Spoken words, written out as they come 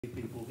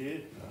People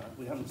here.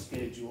 We haven't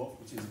scared you off,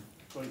 which is a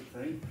great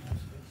thing.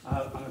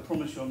 And I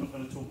promise you I'm not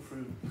going to talk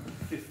through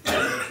 15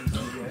 minutes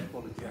of the air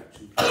quality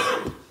action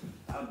plan.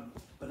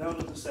 But out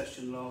of the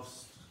session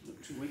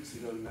 2 weeks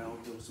ago now,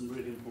 there were some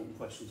really important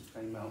questions that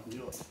came out, and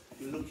you're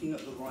looking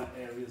at the right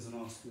areas and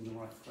asking the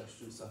right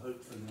questions, so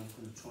hopefully I'm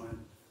going to try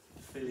and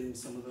fill in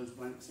some of those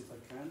blanks if I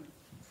can.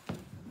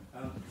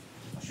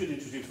 I should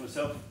introduce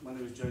myself. My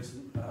name is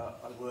Jason.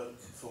 I work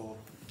for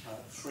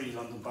 3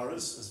 London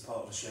boroughs as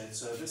part of a shared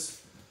service.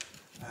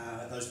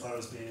 Those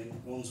boroughs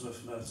being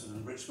Wandsworth, Merton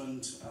and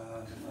Richmond.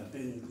 I've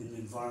been in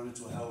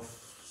environmental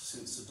health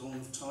since the dawn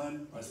of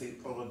time. I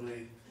think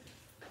probably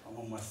I'm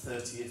on my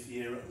 30th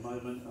year at the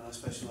moment, and I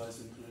specialise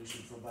in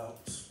pollution for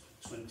about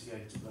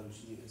 28 of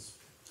those years.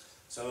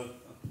 So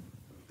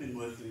I've been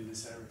working in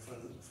this area for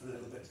a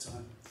little bit of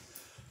time.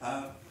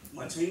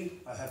 My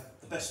team, I have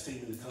the best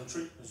team in the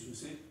country, as you can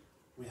see.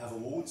 We have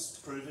awards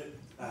to prove it,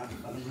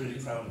 and I'm really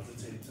proud of the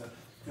team. So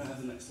can I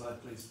have the next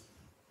slide, please?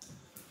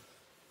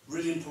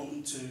 Really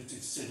important to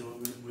consider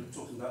when we're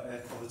talking about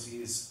air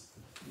quality is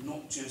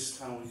not just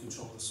how we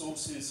control the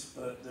sources,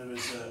 but there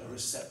is a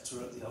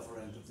receptor at the other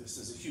end of this.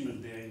 There's a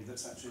human being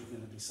that's actually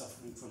going to be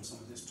suffering from some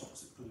of this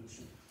toxic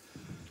pollution.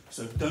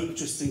 So don't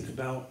just think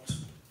about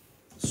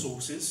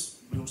sources,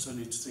 we also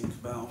need to think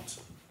about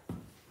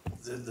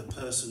the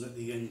person at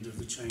the end of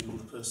the chain, or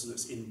the person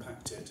that's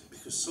impacted,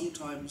 because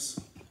sometimes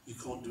you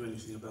can't do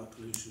anything about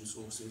pollution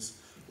sources,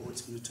 or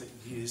it's going to take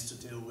years to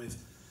deal with.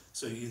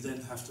 So you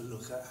then have to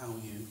look at how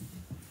you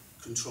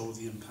control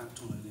the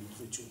impact on an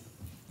individual.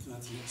 Can I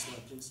have the next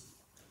slide, please?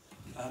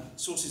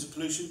 Sources of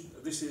pollution.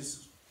 This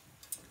is,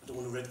 I don't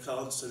want a red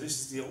card, so this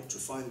is the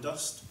ultra-fine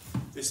dust.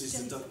 This is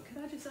Jenny, the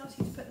could I just ask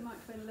you to put the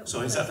microphone a little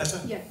Sorry, bit is that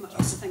better? Yeah, much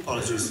better, thank you.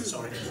 Apologies,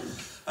 sorry.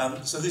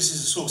 So this is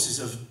the sources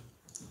of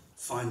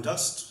fine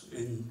dust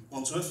in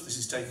Wandsworth. This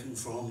is taken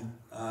from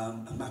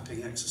a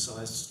mapping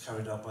exercise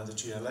carried out by the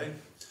GLA,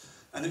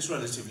 and it's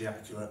relatively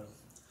accurate.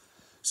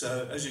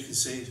 So as you can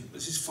see,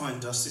 this is fine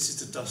dust. This is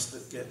the dust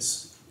that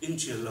gets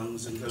into your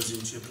lungs and goes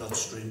into your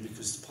bloodstream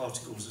because the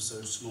particles are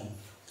so small.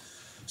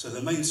 So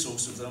the main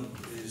source of them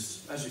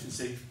is, as you can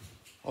see...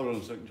 Hold on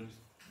a second, Jason.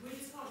 We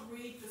just can't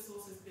read the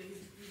sources, but you're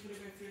going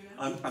to go through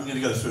them? I'm going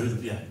to go through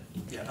them, yeah,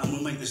 and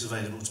we'll make this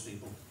available to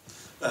people.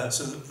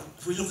 So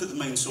if we look at the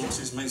main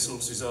sources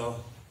are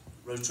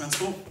road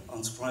transport,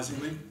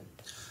 unsurprisingly,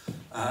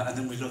 and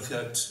then we look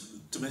at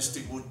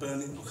domestic wood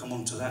burning. We'll come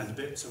on to that in a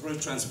bit. So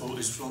road transport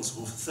is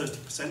responsible for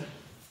 30%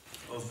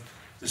 of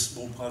the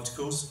small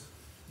particles.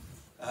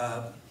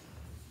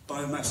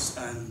 Biomass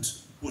and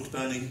wood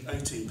burning,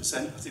 18%.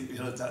 I think we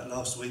heard that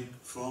last week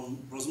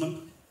from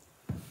Rosamond.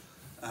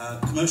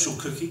 Commercial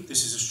cooking,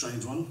 this is a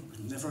strange one.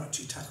 We've never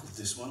actually tackled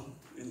this one.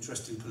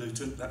 Interesting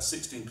pollutant, that's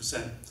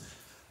 16%.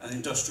 And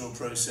industrial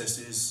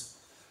processes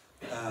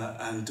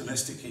and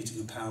domestic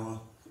heating and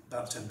power,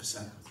 about 10%. So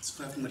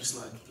can I have the next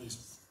slide,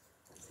 please?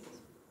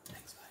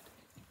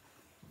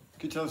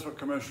 Can you tell us what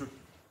commercial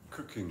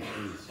cooking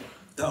is?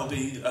 That'll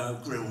be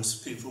grills,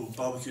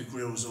 barbecue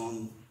grills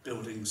on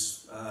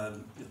buildings.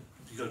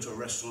 You go to a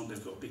restaurant,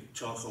 they've got a big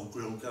charcoal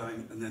grill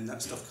going, and then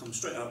that stuff comes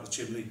straight out of the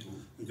chimney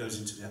and goes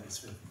into the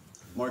atmosphere.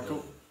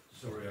 Michael?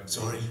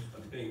 Sorry,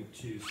 I'm being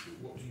accused.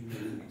 What do you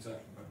mean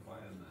exactly by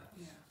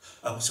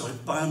biomass? Sorry,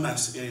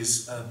 biomass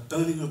is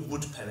burning of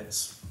wood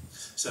pellets.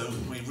 So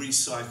we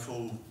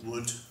recycle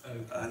wood,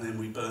 and then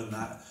we burn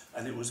that,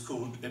 and it was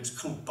called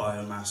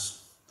biomass.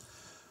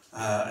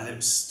 And it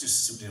was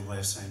just simply a way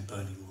of saying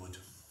burning wood.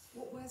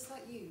 Where's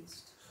that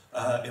used?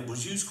 It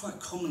was used quite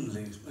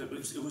commonly. There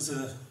was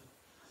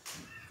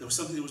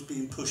something that was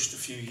being pushed a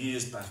few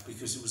years back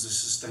because it was a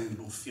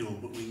sustainable fuel,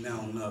 but we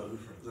now know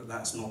that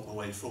that's not the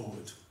way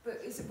forward.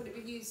 But would it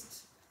be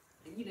used,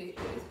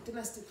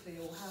 domestically,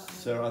 or how?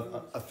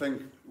 Sarah, I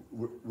think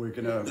we're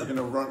gonna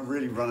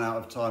really run out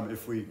of time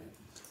if we.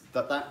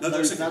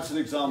 That's an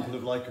example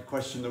of like a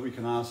question that we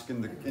can ask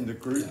in the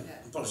group.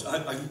 Yeah.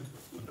 I can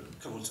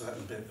come on to that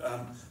in a bit.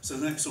 So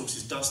the next source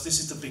is dust. This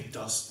is the big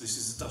dust. This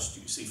is the dust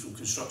you see from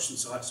construction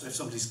sites. So if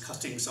somebody's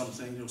cutting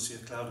something, you'll see a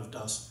cloud of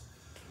dust.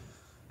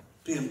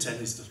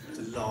 PM10 is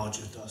the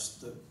larger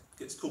dust that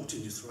gets caught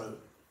in your throat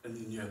and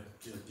in your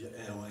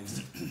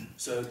airways.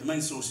 So the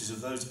main sources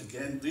of those,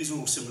 again, these are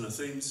all similar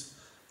things.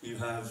 You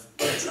have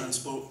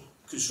transport,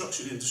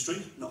 construction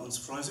industry, not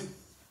unsurprising.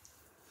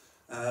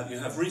 You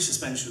have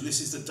resuspension. This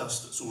is the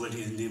dust that's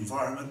already in the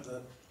environment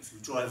that if you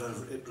drive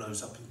over it, it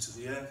blows up into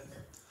the air.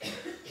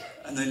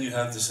 And then you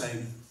have the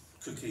same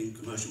cooking,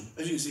 commercial.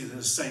 As you can see, they're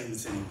the same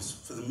themes.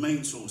 For the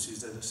main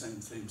sources, they're the same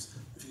themes.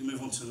 If you can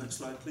move on to the next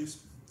slide, please.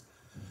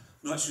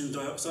 Nitrogen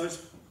dioxide.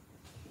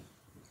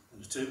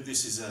 Number 2.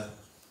 This is an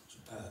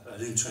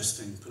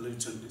interesting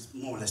pollutant. It's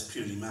more or less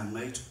purely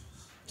man-made.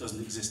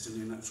 Doesn't exist in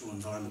the natural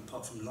environment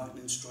apart from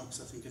lightning strikes,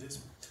 I think it is.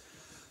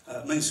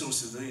 Main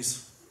sources of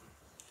these: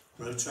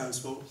 road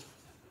transport,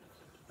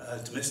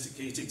 domestic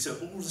heating. So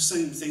all the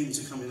same themes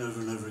are coming over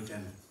and over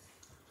again.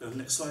 Go to the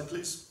next slide,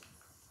 please.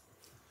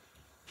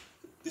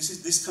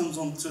 This comes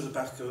on to the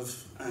back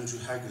of Andrew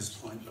Hagger's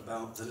point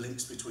about the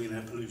links between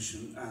air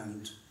pollution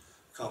and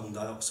carbon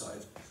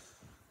dioxide.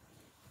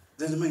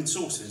 They're the main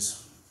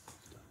sources.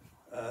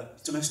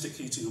 Domestic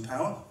heating and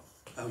power,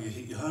 how you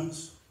heat your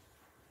homes,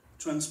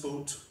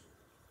 transport,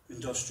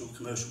 industrial,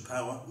 commercial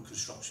power and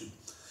construction.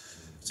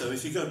 So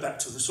if you go back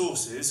to the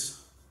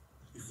sources,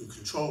 you can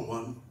control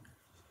one.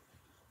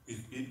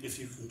 If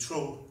you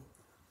control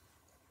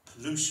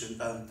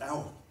pollution,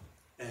 our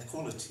air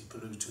quality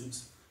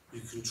pollutants, you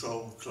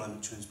control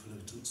climate change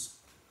pollutants.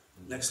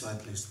 Next slide,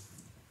 please.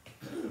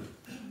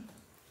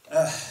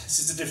 This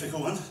is a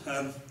difficult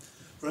one.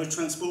 Road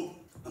transport.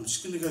 I'm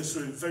just going to go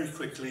through very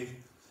quickly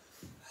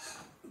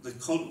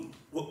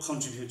what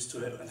contributes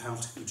to it and how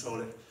to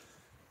control it.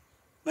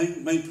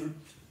 Main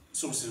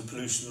sources of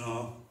pollution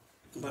are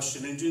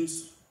combustion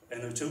engines,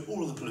 NO2,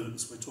 all of the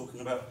pollutants we're talking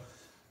about.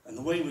 And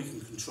the way we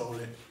can control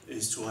it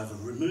is to either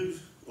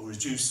remove or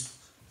reduce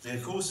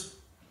vehicles,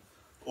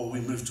 or we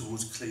move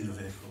towards cleaner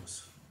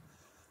vehicles.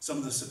 Some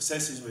of the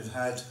successes we've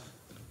had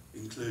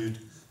include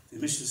the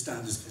emission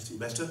standards getting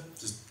better.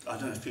 I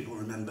don't know if people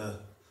remember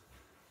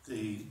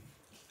the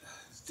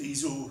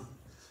diesel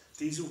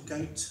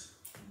gate,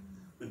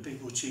 when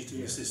people were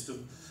cheating the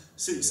system.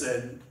 Since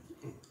then,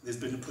 there's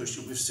been a push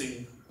and we've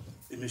seen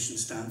emission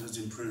standards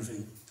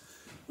improving.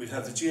 We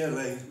have the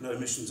GLA low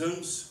emission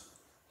zones.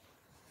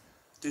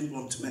 Didn't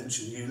want to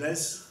mention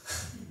ULEZ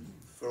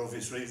for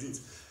obvious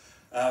reasons,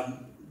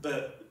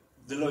 but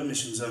the low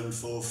emission zone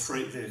for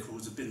freight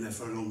vehicles have been there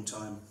for a long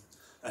time,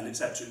 and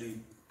it's actually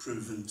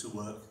proven to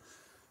work,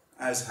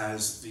 as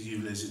has the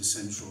ULEZ in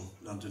central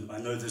London. I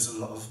know there's a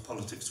lot of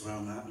politics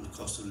around that and the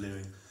cost of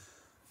living,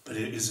 but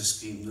it is a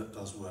scheme that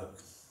does work.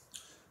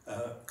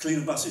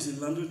 Cleaner buses in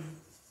London.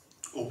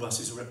 All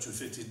buses are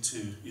retrofitted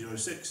to Euro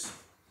 6.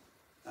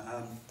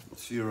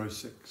 What's Euro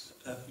 6?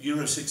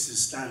 Euro 6 is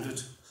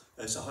standard.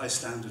 It's a high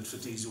standard for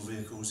diesel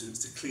vehicles, and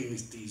it's the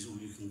cleanest diesel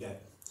you can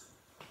get.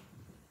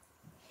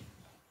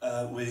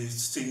 We've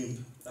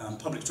seen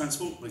public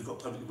transport.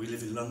 We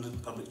live in London.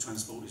 Public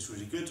transport is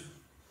really good.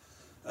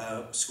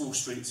 School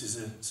streets is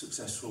a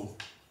successful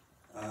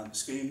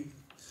scheme.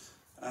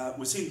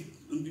 We've seen,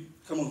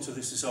 come on to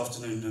this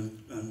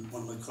afternoon, and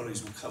one of my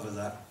colleagues will cover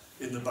that.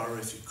 In the borough,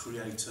 if you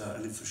create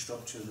an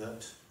infrastructure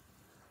that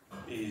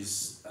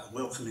is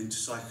welcoming to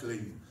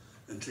cycling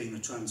and cleaner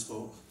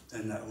transport,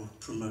 then that will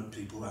promote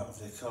people out of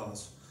their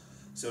cars.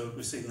 So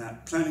we're seeing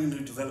that. Planning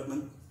new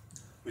development,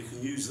 we can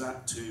use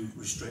that to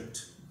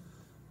restrict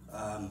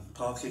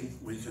parking.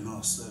 We can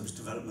ask those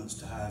developments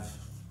to have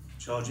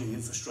charging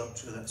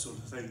infrastructure, that sort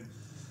of thing.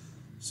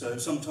 So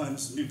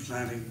sometimes new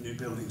planning, new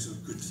buildings are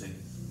a good thing.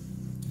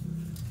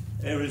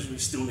 Areas we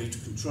still need to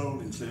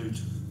control include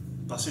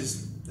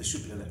buses. They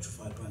should be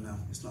electrified by now,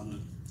 it's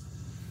London.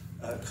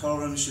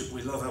 Car ownership,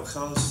 we love our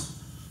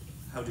cars.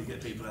 How do you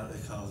get people out of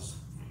their cars?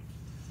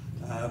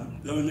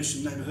 Low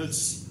emission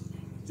neighbourhoods.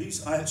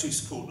 I actually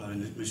support low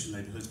emission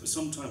neighbourhoods, but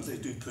sometimes they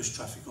do push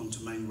traffic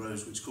onto main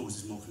roads, which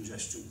causes more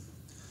congestion.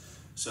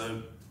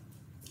 So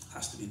it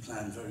has to be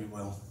planned very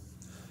well.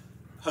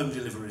 Home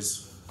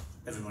deliveries.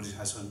 Everybody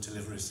has home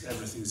deliveries.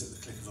 Everything's at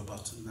the click of a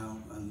button now,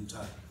 and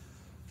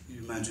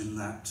you imagine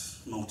that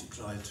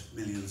multiplied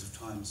millions of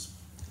times.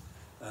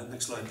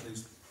 Next slide,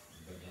 please.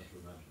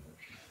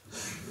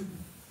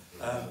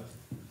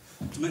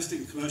 Domestic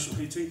and commercial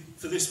heating.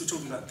 For this, we're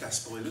talking about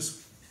gas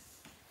boilers.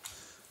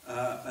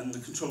 And the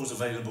controls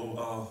available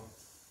are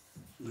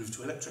move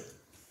to electric,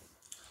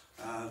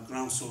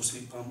 ground source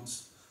heat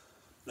pumps,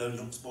 low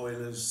NOx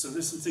boilers. So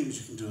there's some things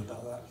you can do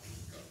about that.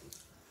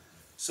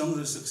 Some of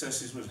the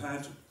successes we've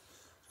had,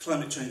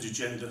 climate change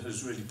agenda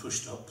has really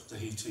pushed up the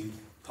heating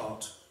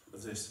part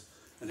of this.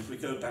 And if we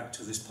go back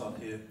to this part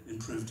here,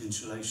 improved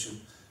insulation.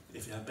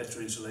 If you have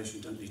better insulation,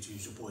 you don't need to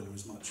use your boiler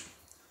as much.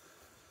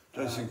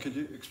 Jason, could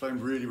you explain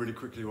really, really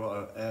quickly what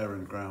are air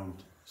and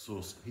ground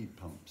source heat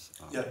pumps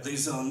are? Yeah,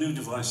 these are new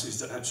devices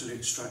that actually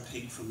extract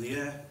heat from the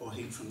air or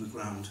heat from the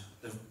ground.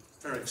 They're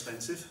very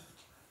expensive,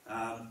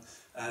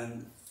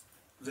 and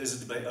there's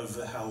a debate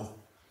over how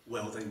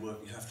well they work.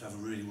 You have to have a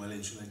really well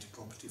insulated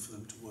property for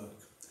them to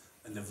work,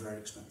 and they're very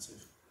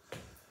expensive.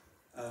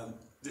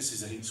 This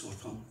is a heat source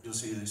pump. You'll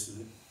see this, and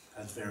it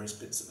has various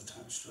bits that are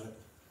attached to it.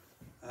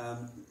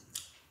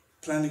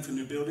 Planning for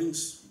new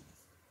buildings.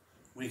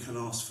 We can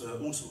ask for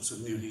all sorts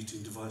of new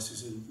heating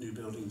devices in new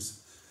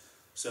buildings.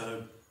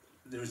 So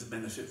there is a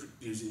benefit for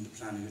using the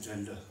planning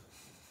agenda.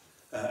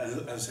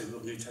 And as I say, we've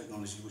got new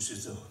technology, which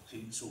is the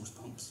heat source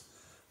pumps.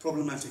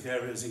 Problematic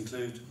areas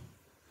include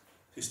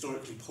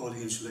historically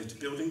poorly insulated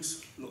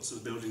buildings. Lots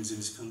of the buildings in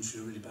this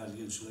country are really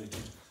badly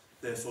insulated.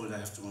 Therefore, they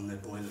have to run their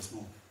boilers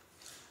more.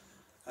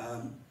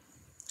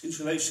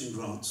 Insulation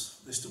grants,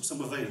 there's still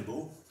some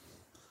available,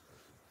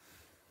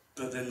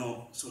 but they're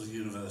not sort of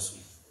universal.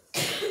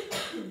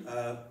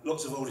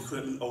 Lots of old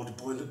equipment, old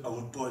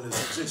boilers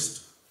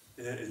exist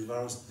in the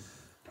boroughs,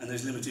 and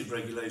there's limited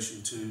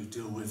regulation to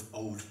deal with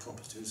old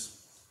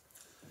properties.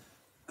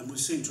 And we've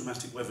seen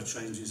dramatic weather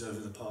changes over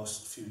the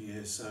past few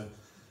years, so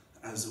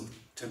as the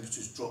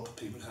temperatures drop,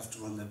 people have to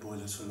run their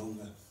boilers for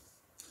longer.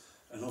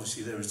 And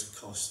obviously there is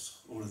a cost.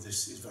 All of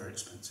this is very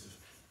expensive.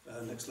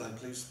 Next slide,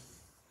 please.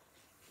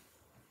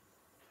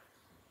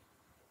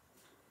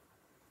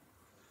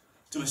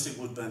 Domestic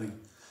wood burning.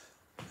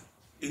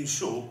 In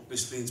short,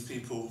 this means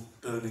people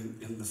burning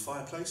in the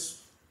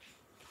fireplace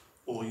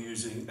or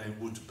using a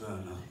wood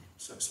burner.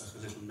 So it's like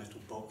a little metal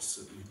box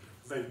that you,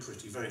 very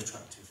pretty, very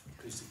attractive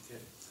piece of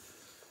kit.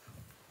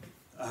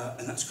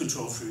 And that's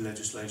controlled through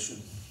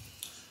legislation.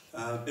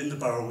 In the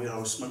borough we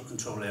are a smoke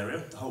control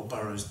area. The whole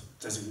borough is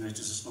designated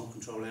as a smoke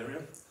control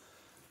area.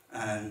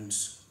 And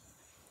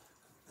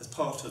as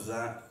part of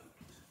that,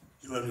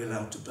 you're only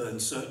allowed to burn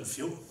certain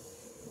fuel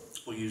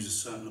or use a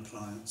certain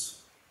appliance.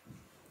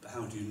 But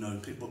how do you know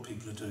what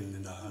people are doing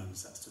in their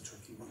homes? That's the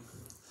tricky one.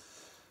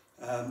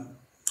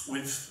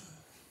 We've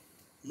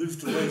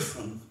moved away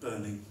from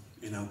burning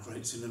in our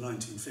grates in the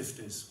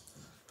 1950s,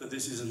 but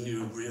this is a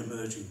new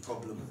re-emerging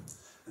problem,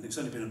 and it's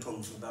only been a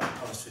problem for about the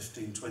past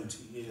 15,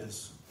 20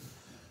 years.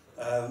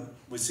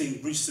 We've seen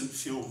recent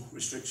fuel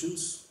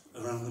restrictions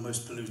around the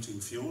most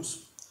polluting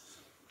fuels.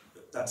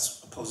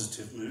 That's a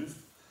positive move.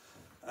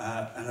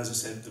 And as I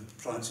said, the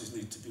appliances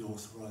need to be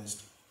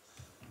authorised.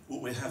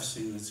 What we have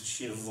seen is the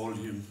sheer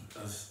volume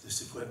of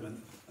this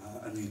equipment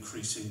and the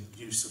increasing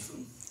use of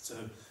them.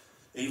 So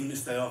even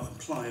if they are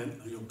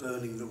compliant and you're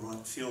burning the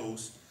right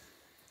fuels,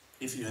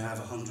 if you have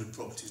 100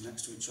 properties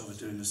next to each other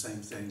doing the same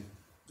thing,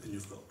 then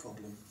you've got a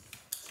problem.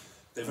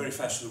 They're very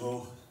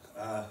fashionable.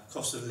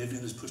 Cost of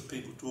living has pushed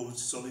people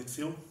towards solid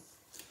fuel.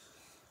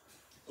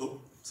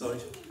 Oh, sorry.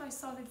 What do you mean by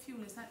solid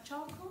fuel? Is that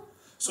charcoal?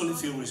 Solid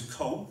fuel is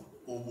coal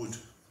or wood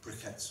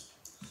briquettes.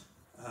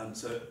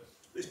 So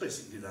it's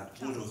basically that,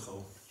 wood or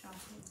coal.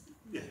 Charcoal.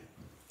 Yeah.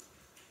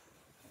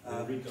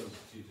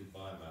 Reconstituted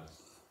biomass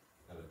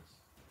pellets.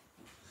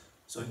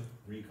 Sorry?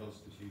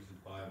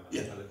 Reconstituted biomass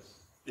Yeah. pellets.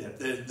 Yeah,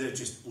 they're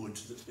just wood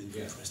that's been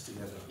compressed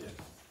together.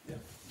 Yeah.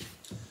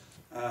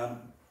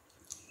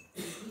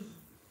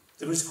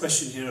 There is a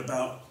question here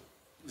about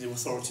the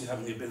authority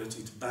having the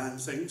ability to ban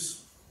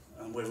things,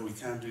 and whether we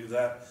can do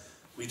that.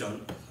 We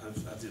don't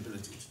have the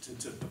ability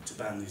to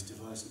ban these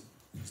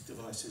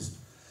devices.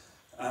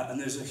 And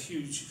there's a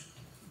huge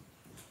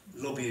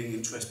lobbying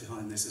interest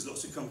behind this. There's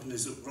lots of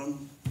companies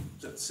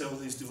that sell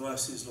these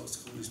devices, lots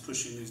of companies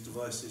pushing these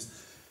devices.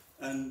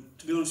 And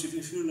to be honest with you,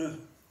 if you're in a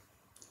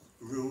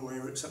rural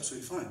area, it's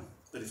absolutely fine.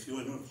 But if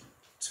you're in a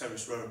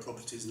terrace row of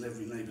properties and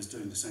every neighbour's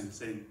doing the same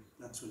thing,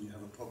 that's when you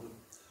have a problem.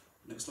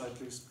 Next slide,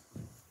 please.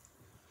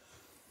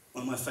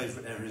 One of my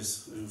favourite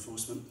areas of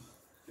enforcement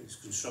is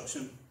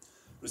construction,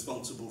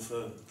 responsible for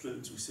the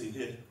pollutants we see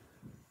here.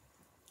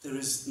 There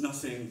is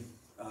nothing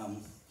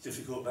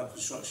difficult about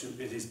construction.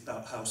 It is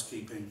about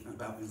housekeeping and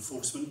about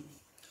enforcement.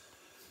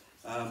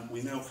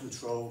 We now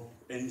control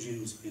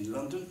engines in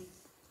London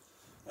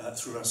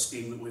through our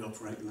scheme that we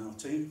operate in our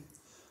team.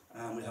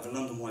 We have a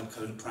London-wide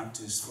code of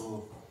practice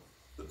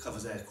that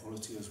covers air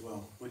quality as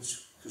well,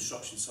 which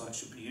construction sites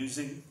should be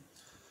using.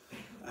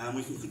 And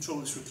we can control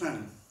this through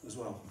planning as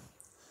well.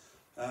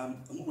 And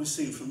what we've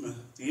seen from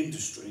the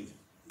industry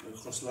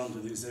across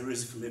London is there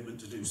is a commitment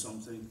to do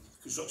something.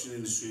 The construction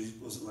industry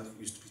wasn't like it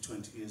used to be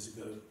 20 years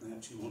ago. They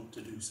actually want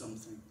to do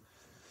something.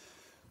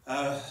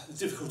 The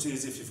difficulty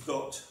is if you've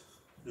got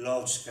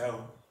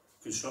large-scale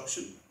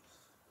construction,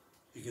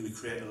 you're going to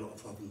create a lot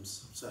of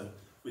problems. So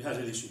we had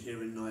an issue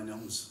here in Nine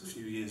Elms a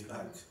few years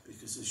back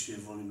because of the sheer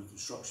volume of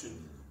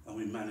construction, and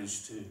we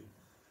managed to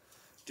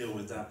deal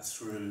with that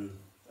through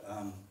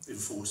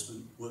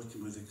enforcement,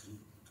 working with the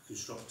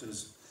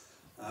constructors.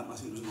 I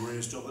think it was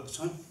Maria's job at the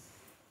time,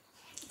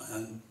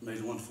 and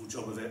made a wonderful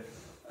job of it,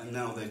 and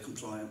now they're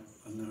compliant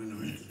and they're in a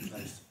really good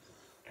place.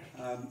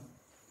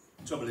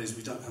 The trouble is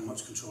we don't have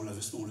much control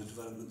over smaller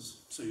developments,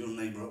 so your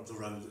neighbour up the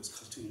road that's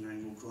cutting an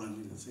angle,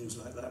 grinding and things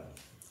like that,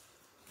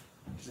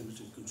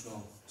 limited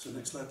control. So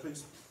next slide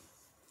please.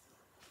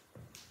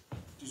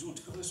 Did you want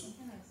to cover this one?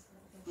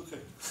 Okay.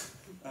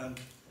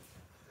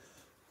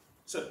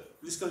 So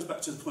this goes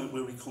back to the point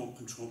where we can't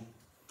control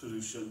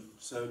pollution.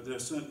 So there are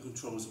certain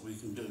controls that we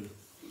can do,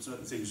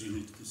 certain things you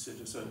need to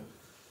consider. So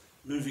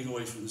moving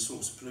away from the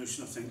source of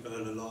pollution, I think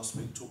earlier last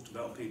week talked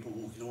about people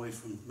walking away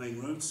from main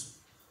roads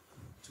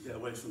to get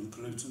away from the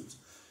pollutants.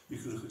 You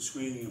can look at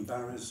screening and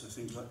barriers, so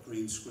things like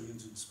green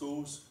screens in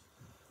schools.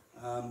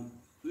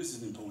 This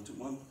is an important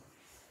one.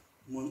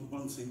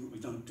 One thing that we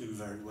don't do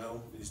very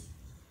well is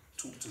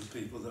talk to the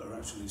people that are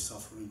actually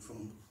suffering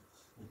from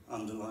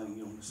underlying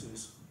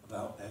illnesses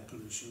about air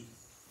pollution.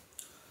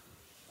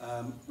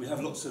 We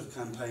have lots of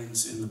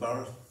campaigns in the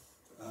borough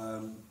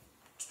to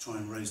try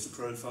and raise the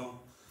profile.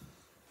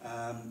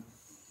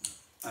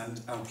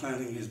 And our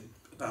planning is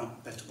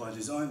about better by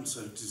design,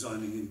 so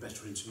designing in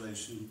better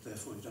insulation,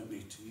 therefore you don't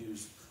need to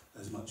use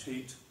as much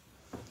heat.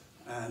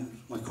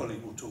 And my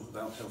colleague will talk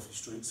about healthy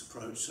streets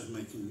approach, so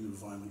making the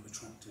environment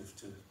attractive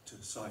to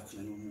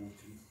cycling and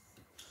walking.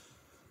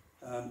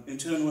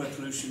 Internal air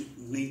pollution,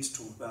 need to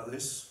talk about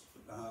this.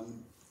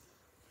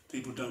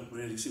 People don't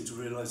really seem to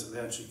realise that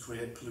they actually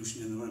create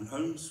pollution in their own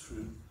homes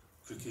through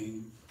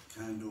cooking,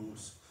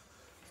 candles,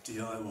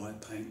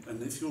 DIY paint,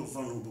 and if you're a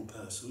vulnerable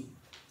person,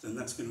 then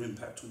that's going to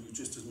impact on you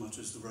just as much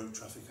as the road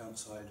traffic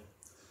outside.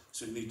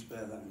 So you need to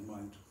bear that in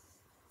mind.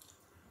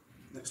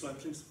 Next slide,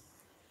 please.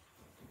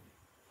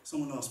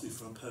 Someone asked me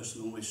for a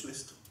personal wish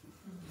list.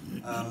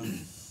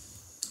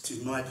 It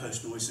is my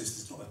personal wish list,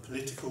 it's not a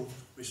political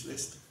wish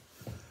list.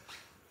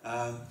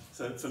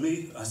 So for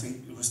me, I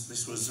think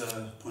this was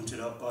pointed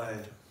out by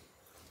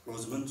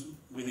Rosamond.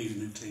 We need a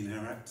new Clean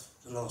Air Act.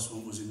 The last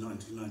one was in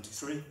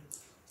 1993.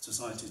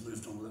 Society's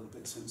moved on a little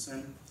bit since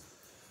then.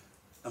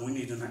 And we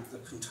need an act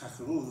that can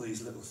tackle all of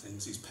these little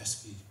things, these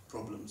pesky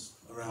problems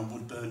around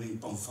wood burning,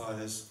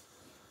 bonfires,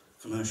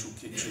 commercial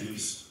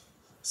kitchens,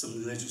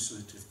 some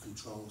legislative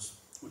controls,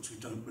 which we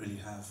don't really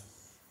have.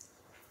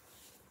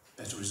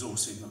 Better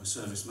resourcing. I'm a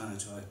service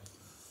manager.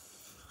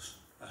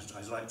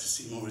 I'd like to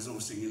see more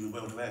resourcing in the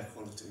world of air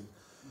quality.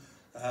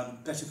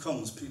 Better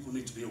comms. People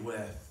need to be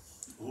aware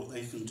of what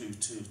they can do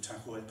to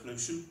tackle air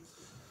pollution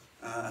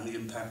and the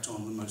impact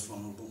on the most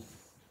vulnerable.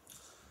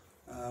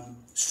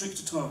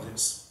 Stricter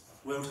targets.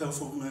 World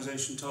Health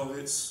Organization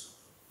targets,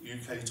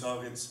 UK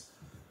targets.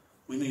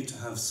 We need to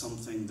have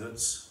something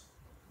that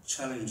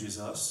challenges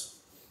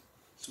us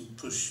to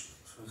push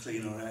for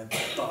cleaner air,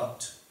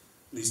 but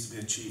needs to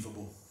be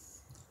achievable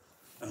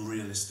and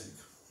realistic.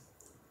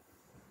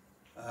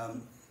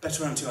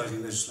 Better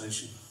anti-idling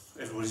legislation.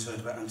 Everybody's heard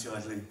about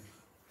anti-idling.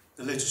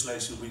 The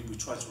legislation, we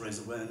try to raise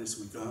awareness,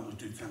 we go out and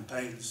we do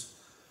campaigns.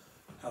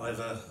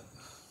 However,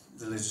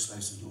 the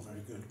legislation is not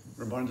very good.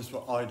 Remind us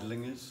what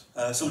idling is.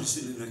 Somebody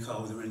sitting in their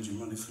car with their engine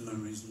running for no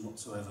reason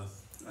whatsoever.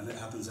 And it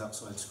happens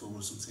outside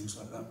schools and things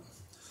like that.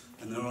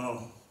 And there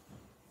are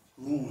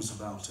rules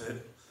about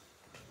it,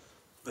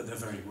 but they're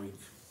very weak.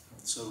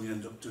 So we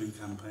end up doing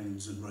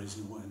campaigns and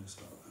raising awareness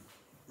about that,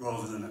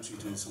 rather than actually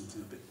doing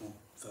something a bit more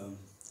firm.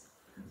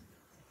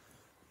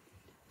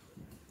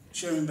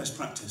 Sharing best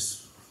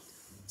practice.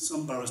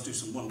 Some boroughs do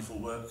some wonderful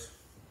work,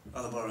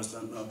 other boroughs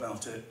don't know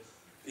about it.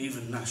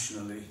 Even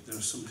nationally, there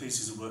are some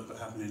pieces of work that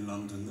happen in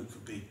London that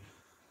could be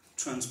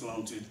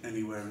transplanted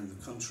anywhere in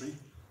the country,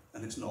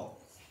 and it's not.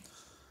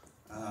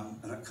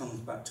 And that comes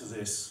back to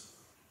this.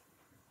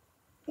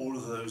 All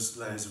of those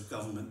layers of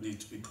government need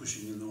to be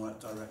pushing in the right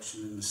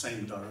direction, in the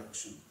same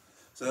direction.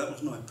 So that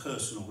was my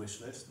personal wish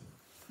list.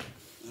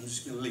 I'm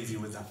just going to leave you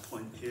with that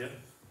point here,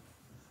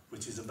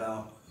 which is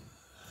about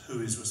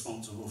who is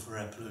responsible for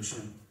air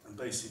pollution. And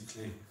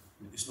basically,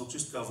 it's not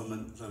just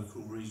government,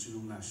 local,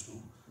 regional,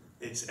 national.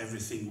 It's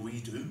everything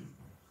we do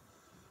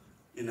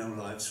in our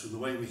lives, from the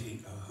way we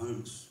heat our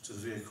homes to the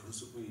vehicles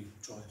that we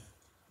drive.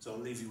 So I'll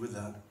leave you with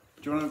that.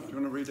 Do you want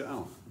to read it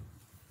out?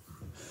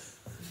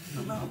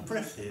 I'm out of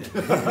breath here.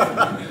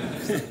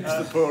 It's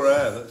the poor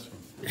air, that's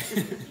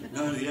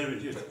No, the air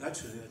is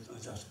actually, I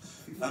just.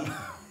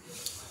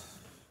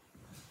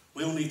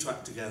 We all need to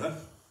act together.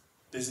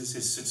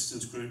 Businesses,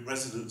 citizens group,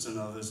 residents and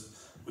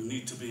others. We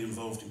need to be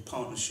involved in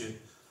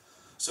partnership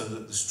so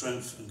that the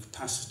strength and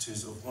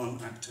capacities of one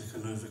actor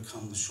can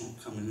overcome the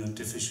shortcoming and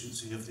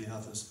deficiency of the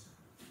others,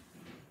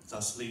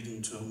 thus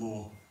leading to a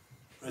more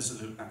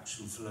resolute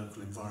action for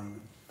local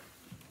environment.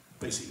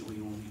 Basically,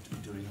 we all need to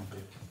be doing our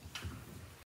bit.